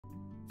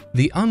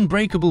The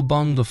Unbreakable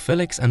Bond of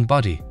Felix and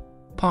Buddy,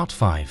 Part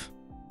 5.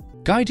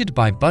 Guided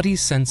by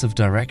Buddy's sense of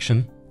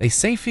direction, they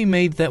safely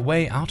made their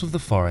way out of the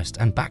forest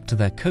and back to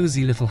their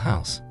cozy little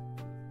house.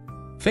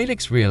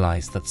 Felix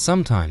realized that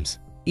sometimes,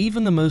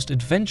 even the most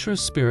adventurous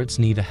spirits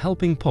need a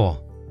helping paw,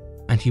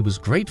 and he was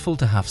grateful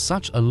to have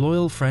such a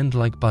loyal friend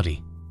like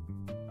Buddy.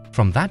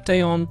 From that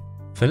day on,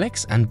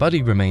 Felix and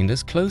Buddy remained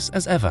as close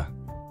as ever.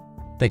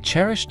 They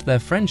cherished their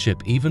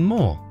friendship even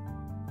more,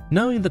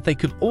 knowing that they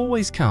could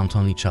always count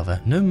on each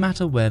other no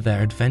matter where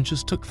their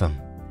adventures took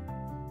them.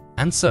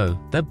 And so,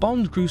 their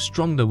bond grew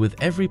stronger with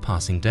every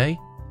passing day,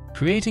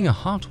 creating a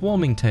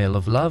heartwarming tale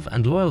of love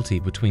and loyalty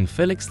between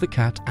Felix the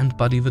cat and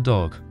Buddy the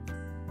dog.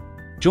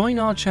 Join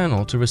our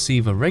channel to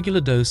receive a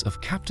regular dose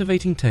of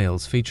captivating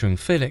tales featuring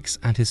Felix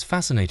and his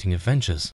fascinating adventures.